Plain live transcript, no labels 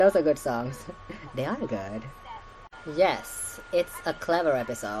Those are good songs. They are good. Yes, it's a clever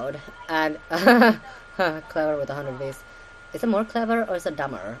episode, and clever with 100 V's. Is it more clever or is it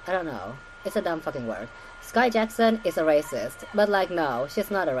dumber? I don't know. It's a dumb fucking word. Sky Jackson is a racist, but like no,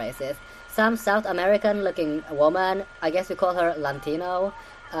 she's not a racist. Some South American looking woman, I guess we call her Latino,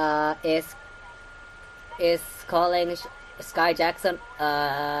 is calling Sky Jackson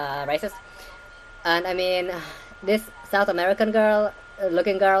racist. And I mean, this South American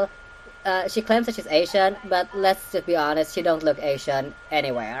looking girl, she claims that she's Asian, but let's just be honest, she don't look Asian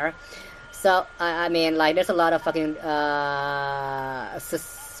anywhere. So, I mean, like, there's a lot of fucking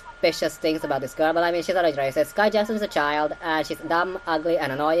suspicious things about this girl, but I mean, she's not a racist. Sky Jackson is a child, and she's dumb, ugly,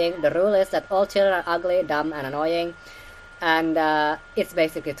 and annoying. The rule is that all children are ugly, dumb, and annoying, and it's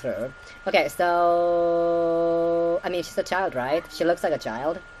basically true. Okay, so, I mean, she's a child, right? She looks like a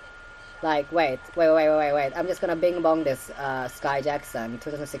child. Like, wait. I'm just gonna bing bong this Sky Jackson,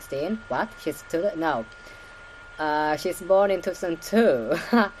 2016. What? She's no. She's born in 2002.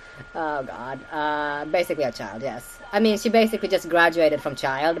 Oh god. Basically a child, yes. I mean, she basically just graduated from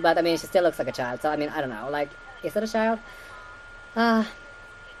child, but I mean, she still looks like a child. So I mean, I don't know. Like, is that a child?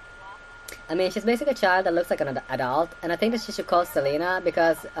 I mean, she's basically a child that looks like an adult, and I think that she should call Selena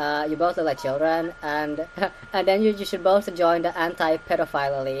because you both look like children, and and then you should both join the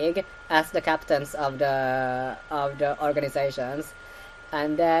anti-pedophile league as the captains of the organizations,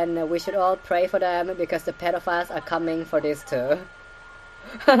 and then we should all pray for them because the pedophiles are coming for this too.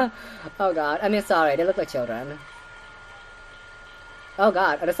 Oh god, I mean, sorry, they look like children. Oh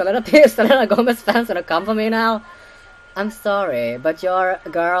god, are the Selena Gomez fans gonna come for me now? I'm sorry, but your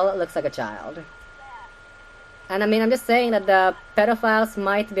girl looks like a child. And I mean, I'm just saying that the pedophiles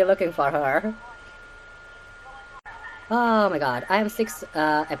might be looking for her. Oh my god, I am 6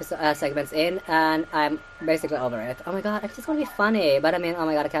 segments in, and I'm basically over it. Oh my god, I just want to be funny, but I mean, oh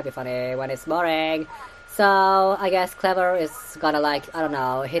my god, I can't be funny when it's boring. So, I guess Clever is gonna, like, I don't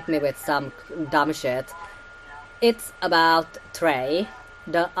know, hit me with some dumb shit. It's about Trey,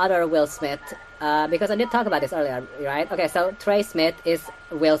 the other Will Smith, because I did talk about this earlier, right? Okay, so Trey Smith is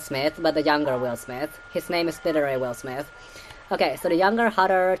Will Smith, but the younger Will Smith. His name is literally Will Smith. Okay, so the younger,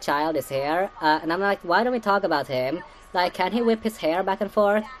 hotter child is here, and I'm like, why don't we talk about him? Like, can he whip his hair back and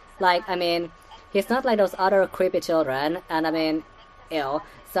forth? Like, I mean, he's not like those other creepy children, and I mean, ew.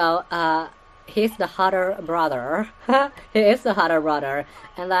 So, he's the hotter brother. He is the hotter brother,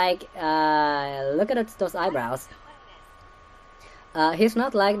 and like, look at those eyebrows. He's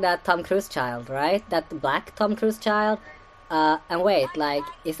not like that Tom Cruise child, right? That black Tom Cruise child. And wait, like,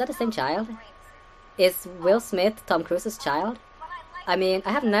 is that the same child? Is Will Smith Tom Cruise's child? I mean,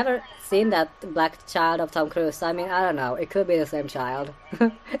 I have never seen that black child of Tom Cruise, so I mean, I don't know. It could be the same child.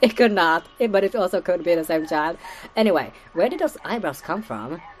 It could not, but it also could be the same child. Anyway, where did those eyebrows come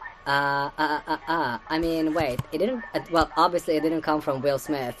from? I mean, wait, it didn't, well, obviously it didn't come from Will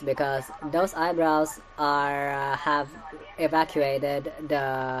Smith, because those eyebrows have evacuated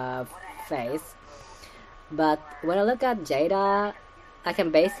the face. But when I look at Jada, I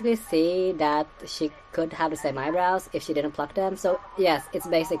can basically see that she could have the same eyebrows if she didn't pluck them. So yes, it's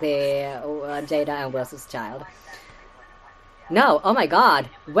basically Jada and Will's child. No, oh my god,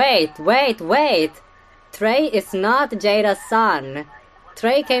 wait. Trey is not Jada's son.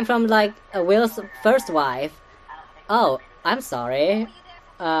 Trey came from, like, Will's first wife. Oh, I'm sorry.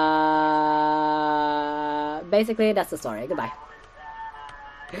 Basically, that's the story. Goodbye.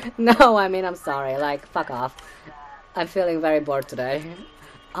 No, I mean, I'm sorry. Like, fuck off. I'm feeling very bored today.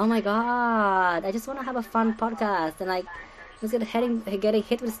 Oh my god. I just want to have a fun podcast. And, like, just getting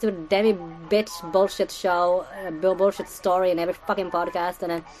hit with this stupid Demi bitch bullshit show, bullshit story in every fucking podcast.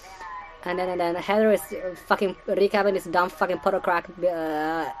 And then Heather is fucking recapping these dumb fucking puddle crack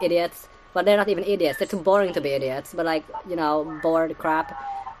idiots. But they're not even idiots. They're too boring to be idiots. But, like, you know, bored crap.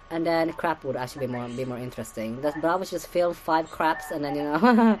 And then crap would actually be more interesting. Does Bravo just film 5 craps and then, you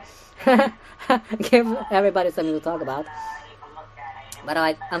know, give everybody something to talk about. But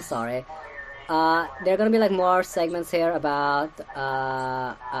I'm sorry. There are gonna be, like, more segments here about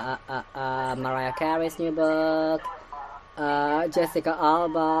Mariah Carey's new book, Jessica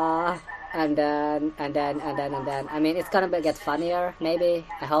Alba, and then. I mean, it's gonna get funnier, maybe.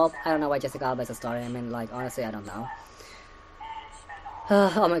 I hope. I don't know why Jessica Alba is a story. I mean, like, honestly, I don't know.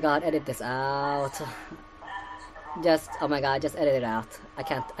 Oh my god, edit this out. Oh my god, just edit it out. I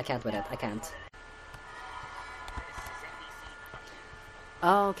can't with it. I can't.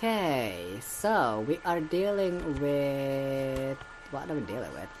 Okay, so we are dealing with... What are we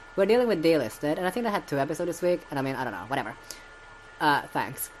dealing with? We're dealing with Dlisted, and I think I had 2 episodes this week, and I mean, I don't know, whatever.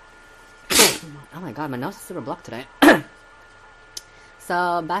 Thanks. Oh my god, my nose is super blocked today.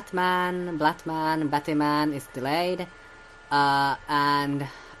 so Batman is delayed. And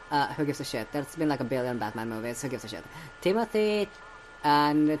who gives a shit? There's been like a billion Batman movies. Who gives a shit? Timothy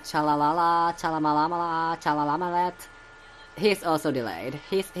and Chalalamalet. He's also delayed.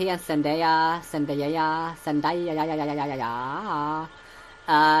 He and Zendaya.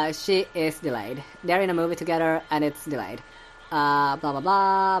 She is delayed. They're in a movie together and it's delayed. Blah blah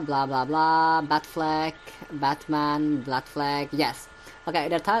blah blah blah blah. Batman, Bloodflag. Yes. Okay,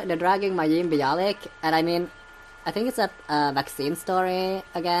 they're dragging Mayim Bialik, and I mean, I think it's a vaccine story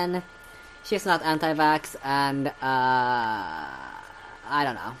again. She's not anti-vax, and I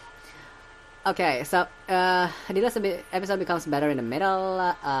don't know. Okay, so the episode becomes better in the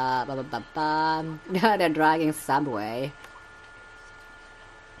middle. They're dragging Subway.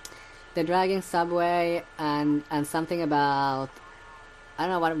 They're dragging Subway and something about, I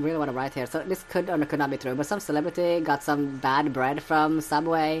don't know what really want to write here. So this could or could not be true, but some celebrity got some bad bread from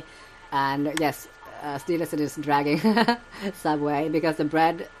Subway, and yes, dlisted is dragging Subway because the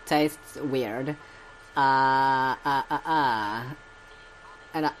bread tastes weird.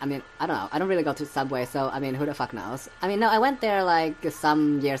 And I mean, I don't know. I don't really go to Subway, so I mean, who the fuck knows? I mean, no, I went there like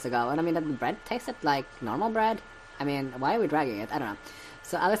some years ago, and I mean, the bread tasted like normal bread. I mean, why are we dragging it? I don't know.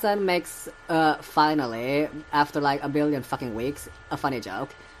 So Allison makes, finally, after like a billion fucking weeks, a funny joke.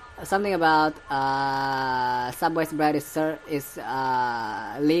 Something about Subway's bread is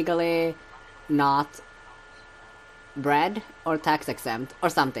legally not bread or tax exempt or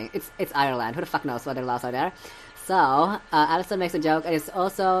something. It's Ireland. Who the fuck knows what their laws are there? So Allison makes a joke, and it's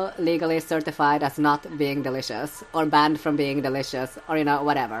also legally certified as not being delicious or banned from being delicious or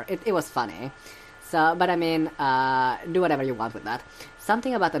whatever. It was funny. So, but I mean, do whatever you want with that.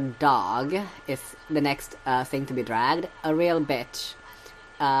 Something about a dog is the next thing to be dragged. A real bitch.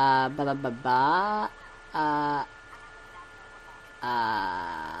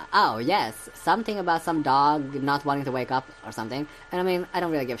 Oh, yes. Something about some dog not wanting to wake up or something. And I mean, I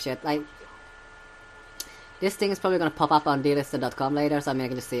don't really give a shit. Like, this thing is probably gonna pop up on dlisted.com later, so I mean, I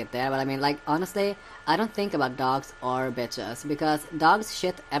can just see it there. But I mean, like, honestly, I don't think about dogs or bitches, because dogs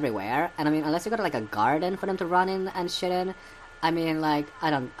shit everywhere. And I mean, unless you got like a garden for them to run in and shit in, I mean, like, I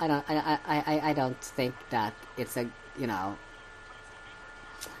don't think that it's a,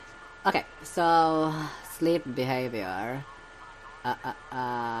 Okay, so, sleep behavior.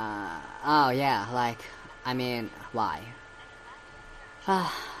 Oh yeah, like, I mean, why?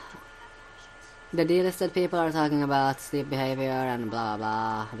 The delisted people are talking about sleep behavior and blah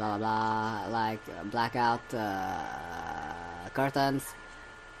blah blah blah blah, like blackout curtains,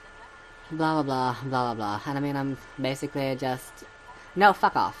 blah blah blah blah blah blah. And I mean, I'm basically just, no,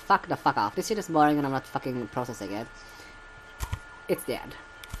 fuck off, fuck the fuck off. This shit is boring and I'm not fucking processing it. It's the end.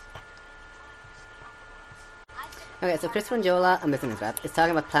 Okay, so Chris Franjola, I'm listening to that, is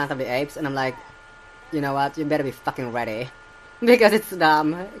talking about Planet of the Apes, and I'm like, you know what, you better be fucking ready. Because it's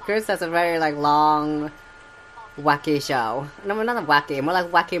dumb. Chris has a very, like, long, wacky show. No, not wacky, more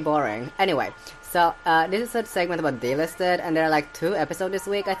like wacky boring. Anyway, so, this is a segment about delisted, and there are, like, 2 episodes this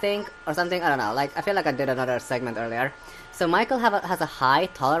week, I think, or something, I don't know. Like, I feel like I did another segment earlier. So Michael has a high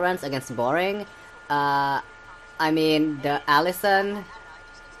tolerance against boring. I mean, the Allison,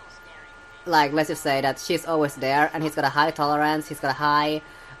 like, let's just say that she's always there, and he's got a high tolerance, he's got a high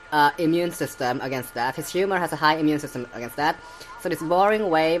immune system against that. His humor has a high immune system against that. So this boring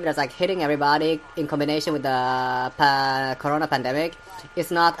wave that's like hitting everybody in combination with the corona pandemic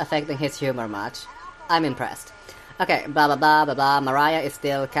is not affecting his humor much. I'm impressed. Okay, blah blah blah blah blah. Mariah is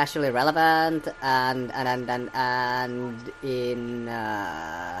still casually relevant, and in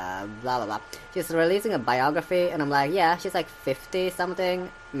blah blah blah. She's releasing a biography, and I'm like, yeah, she's like 50 something,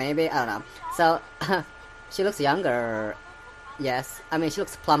 maybe, I don't know. So she looks younger. Yes, I mean, she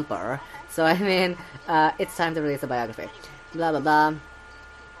looks plumper. So I mean, it's time to release a biography. Blah blah blah.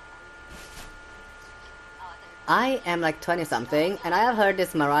 I am like 20 something, and I have heard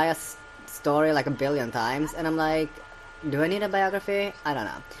this Mariah story like a billion times, and I'm like, do I need a biography? I don't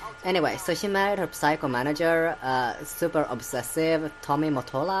know. Anyway, so she married her psycho manager, super obsessive Tommy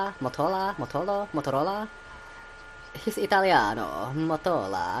Mottola. He's Italiano.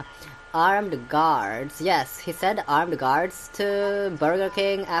 Mottola. Armed guards. Yes, he said armed guards to Burger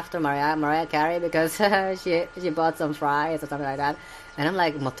King after Mariah Carey because she bought some fries or something like that. And I'm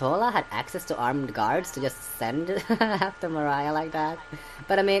like, Mottola had access to armed guards to just send after Mariah like that.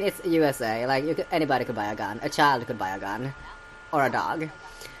 But I mean, it's USA. Like, anybody could buy a gun. A child could buy a gun. Or a dog.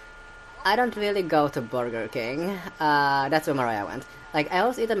 I don't really go to Burger King. That's where Mariah went. Like, I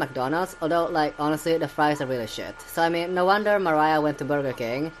always eat at McDonald's, although, like, honestly, the fries are really shit. So, I mean, no wonder Mariah went to Burger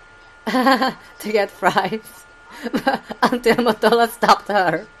King to get fries. until Motola stopped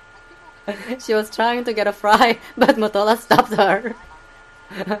her. She was trying to get a fry, but Motola stopped her.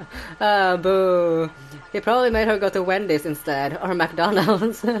 Boo. He probably made her go to Wendy's instead, or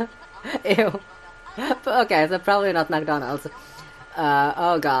McDonald's. Ew. Okay, so probably not McDonald's.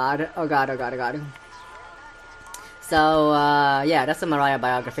 Oh god. So, yeah, that's a Mariah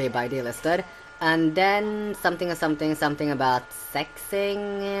biography by dlisted. And then something about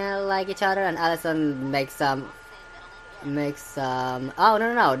sexing like each other, and Allison makes some. Oh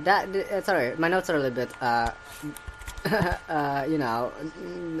no, that sorry, my notes are a little bit you know,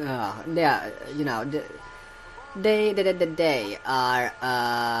 yeah, you know, they are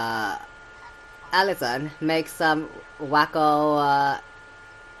Allison makes some wacko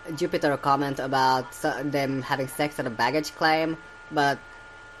Jupiter comment about them having sex at a baggage claim, but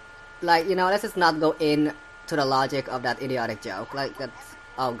like, you know, let's just not go in to the logic of that idiotic joke. Like, that's,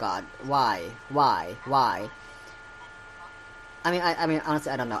 oh god, why? I mean,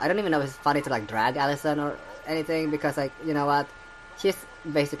 honestly, I don't know. I don't even know if it's funny to like drag Allison or anything, because like, you know what? She's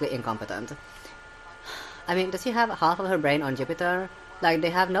basically incompetent. I mean, does she have half of her brain on Jupiter? Like, they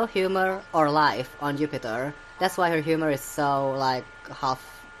have no humor or life on Jupiter. That's why her humor is so like half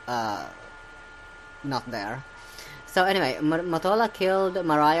not there. So anyway, Motola killed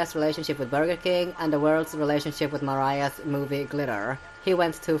Mariah's relationship with Burger King and the world's relationship with Mariah's movie Glitter. He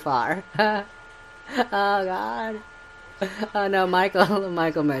went too far. Oh god. Oh no,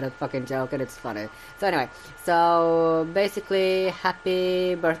 Michael made a fucking joke and it's funny. So anyway, so basically,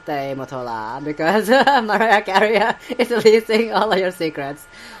 happy birthday, Motola, because Mariah Carey is releasing all of your secrets.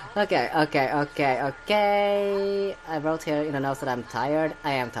 Okay. I wrote here in the notes that I'm tired.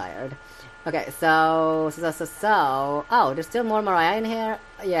 I am tired. Okay, so, oh, there's still more Mariah in here?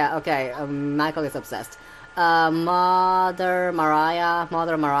 Yeah, okay, Michael is obsessed. Mother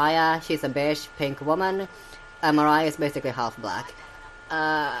Mariah, she's a beige pink woman. Mariah is basically half black.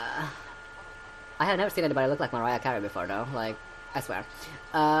 I have never seen anybody look like Mariah Carey before though, like, I swear.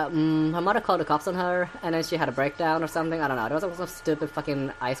 Her mother called the cops on her, and then she had a breakdown or something, I don't know. There was some stupid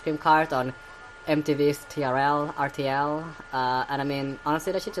fucking ice cream cart on MTV's RTL, and I mean,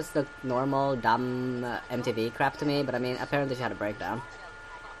 honestly, that shit just looked normal, dumb MTV crap to me, but I mean, apparently she had a breakdown.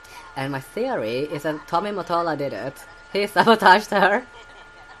 And my theory is that Tommy Motola did it. He sabotaged her.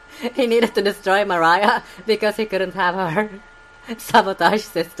 He needed to destroy Mariah because he couldn't have her sabotage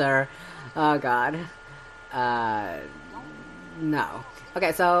sister. Oh god. No.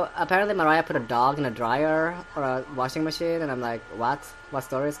 Okay, so apparently Mariah put a dog in a dryer or a washing machine, and I'm like, what? What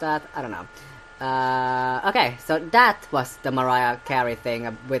story is that? I don't know. Okay, so that was the Mariah Carey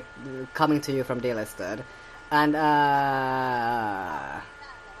thing with coming to you from dlisted. And,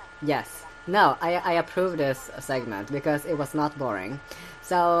 yes. No, I approve this segment because it was not boring.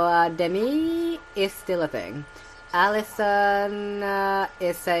 So, Demi is still a thing. Allison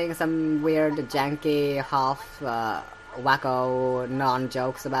is saying some weird, janky, half, wacko,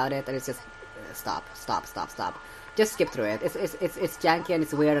 non-jokes about it, and it's just, stop. Just skip through it. It's janky and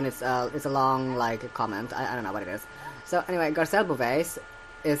it's weird and it's a long like comment. I don't know what it is. So anyway, Garcelle Beauvais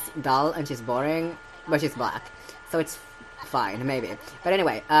is dull and she's boring, but she's black, so it's fine maybe. But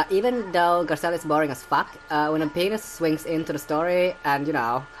anyway, even though Garcelle is boring as fuck, when a penis swings into the story and you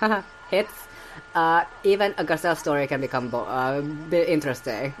know hits, even a Garcelle story can become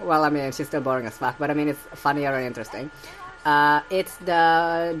interesting. Well, I mean, she's still boring as fuck, but I mean, it's funnier and interesting. It's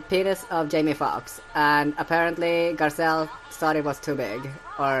the penis of Jamie Foxx, and apparently Garcelle thought it was too big,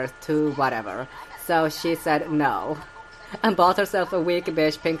 or too whatever, so she said no, and bought herself a weak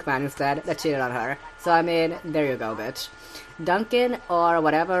bitch pink man instead that cheated on her. So I mean, there you go, bitch. Dunkin' or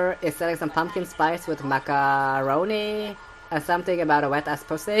whatever is selling some pumpkin spice with macaroni and something about a wet ass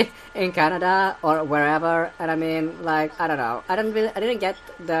pussy in Canada or wherever, and I mean, like, I don't know. I didn't get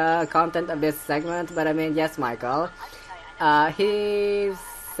the content of this segment, but I mean, yes, Michael. He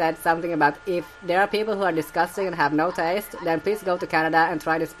said something about if there are people who are disgusting and have no taste, then please go to Canada and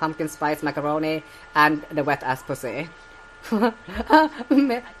try this pumpkin spice macaroni and the wet ass pussy. More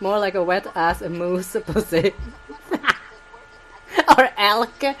like a wet ass moose pussy. Or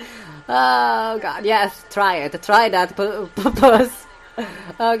elk. Oh god, yes, try it. Try that puss.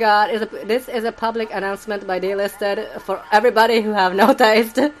 Oh god, this is a public announcement by dlisted for everybody who have no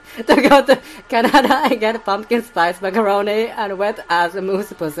taste to go to Canada and get pumpkin spice macaroni and wet ass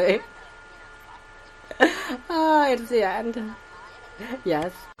moose pussy. It's the end.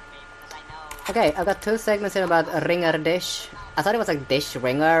 Yes. Okay, I've got two segments here about a ringer dish. I thought it was like dish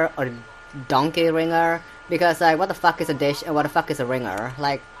ringer or donkey ringer, because like, what the fuck is a dish and what the fuck is a ringer?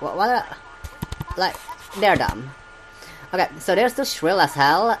 Like, what like, they're dumb. Okay, so they're still shrill as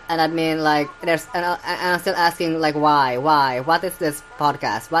hell, and I mean, like, and I'm still asking, like, why? What is this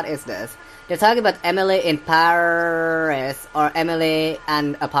podcast? What is this? They're talking about Emily in Paris, or Emily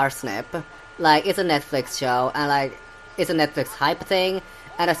and a Parsnip. Like, it's a Netflix show, and, like, it's a Netflix hype thing,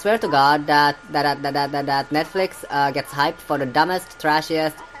 and I swear to God that Netflix gets hyped for the dumbest,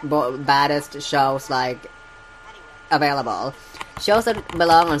 trashiest, baddest shows, like, available. Shows that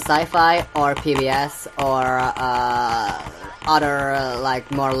belong on Sci-Fi or PBS or other like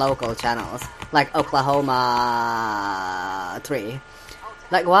more local channels like Oklahoma 3.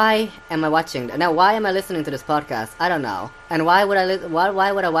 Like, why am I watching? Now, why am I listening to this podcast? I don't know. And why would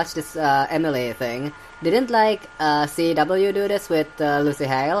why would I watch this Emily thing? Didn't like CW do this with Lucy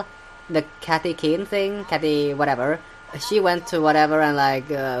Hale, the Kathy Keene thing, Kathy whatever. She went to whatever and like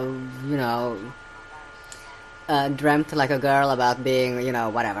you know. Dreamt like a girl about being, you know,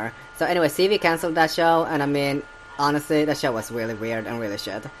 whatever. So anyway, CV cancelled that show, and I mean, honestly, that show was really weird and really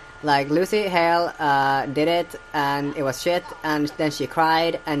shit. Like, Lucy Hale did it, and it was shit, and then she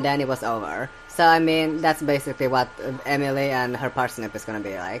cried, and then it was over. So I mean, that's basically what Emily and her parsnip is gonna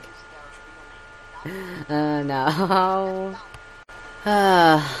be like. No.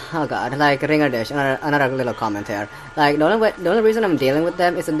 Oh god, like Ringer Dish, another little comment here. Like, the only reason I'm dealing with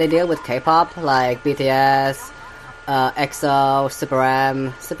them is that they deal with K-pop, like BTS, EXO, Super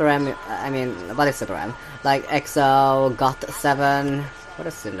M, I mean, what is Super M? Like EXO, GOT7, what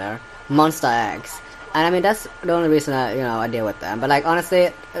is in there? Monster X. And I mean, that's the only reason I deal with them. But like,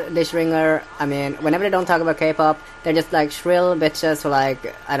 honestly, Dishringer, I mean, whenever they don't talk about K-pop, they're just like shrill bitches who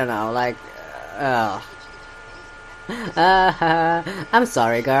like, I don't know, like, I'm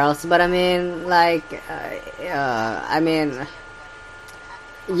sorry, girls, but I mean, like, I mean,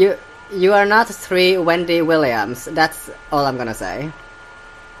 you are not 3 Wendy Williams. That's all I'm gonna say.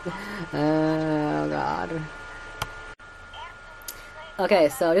 Oh god. Okay,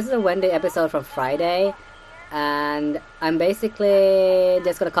 so this is a Wendy episode from Friday, and I'm basically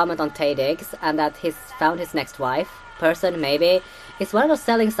just gonna comment on Tay Diggs and that he's found his next wife, person maybe. It's one of those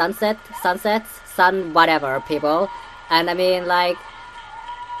selling sunsets, sun whatever people, and I mean, like,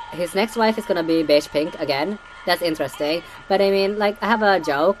 his next wife is gonna be beige pink again. That's interesting, but I mean, like, I have a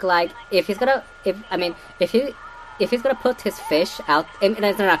joke, like, if he's gonna put his fish out,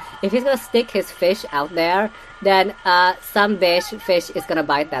 if he's gonna stick his fish out there, then some beige fish is gonna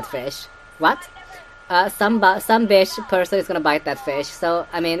bite that fish. What? Some beige person is gonna bite that fish. So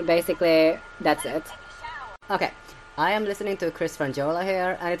I mean, basically, that's it. Okay, I am listening to Chris Frangiola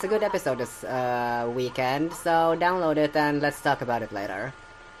here, and it's a good episode this weekend. So download it and let's talk about it later.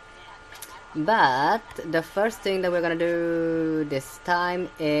 But the first thing that we're gonna do this time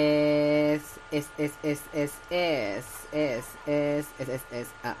is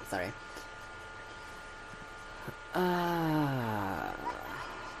sorry.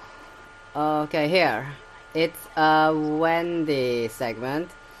 Okay, here. It's a Wendy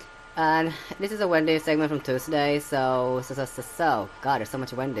segment. And this is a Wendy segment from Tuesday, so god, there's so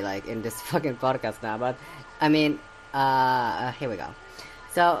much Wendy like in this fucking podcast now, but I mean, here we go.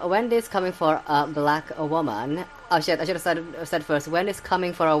 So Wendy's coming for a black woman. Oh shit! I should have said first. Wendy's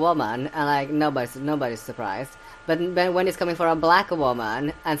coming for a woman, and like nobody's surprised. But Wendy's coming for a black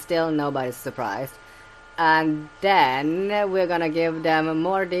woman, and still nobody's surprised. And then we're gonna give them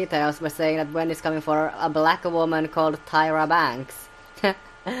more details by saying that Wendy's coming for a black woman called Tyra Banks.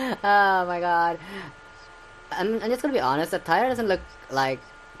 Oh my god! I'm just gonna be honest. That Tyra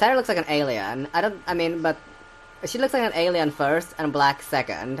looks like an alien. But she looks like an alien first and black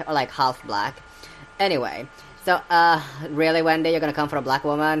second, or like half black. Anyway, so really, Wendy, you're gonna come for a black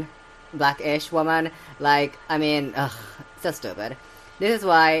woman, blackish woman? Like, I mean, so stupid. This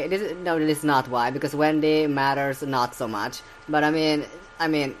is not why, because Wendy matters not so much. But I mean,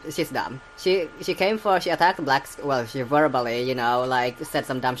 she's dumb. She attacked blacks. Well, she verbally, like said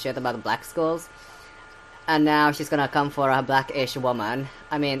some dumb shit about the black schools, and now she's gonna come for a blackish woman.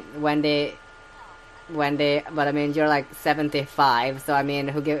 I mean, Wendy, but I mean, you're like 75, so I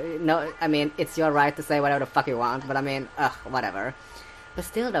mean, it's your right to say whatever the fuck you want, but I mean, whatever. But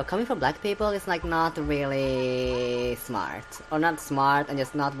still though, coming from black people is like not really smart. Or not smart, and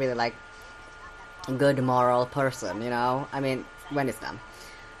just not really like a good moral person, I mean, Wendy's dumb.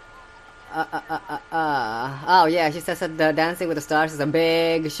 Oh yeah, she says that the Dancing with the Stars is a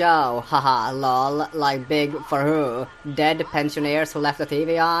big show. Haha, lol. Like, big for who? Dead pensioners who left the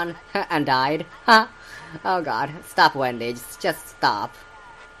TV on and died? Ha! Oh god, stop, Wendy. Just stop.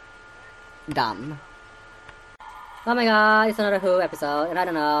 Dumb. Oh my god, it's another Who episode, and I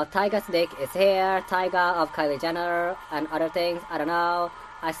don't know, Tyga's dick is here, Tyga of Kylie Jenner, and other things, I don't know.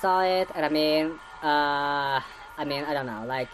 I saw it, and I mean, I mean, I don't know. Like,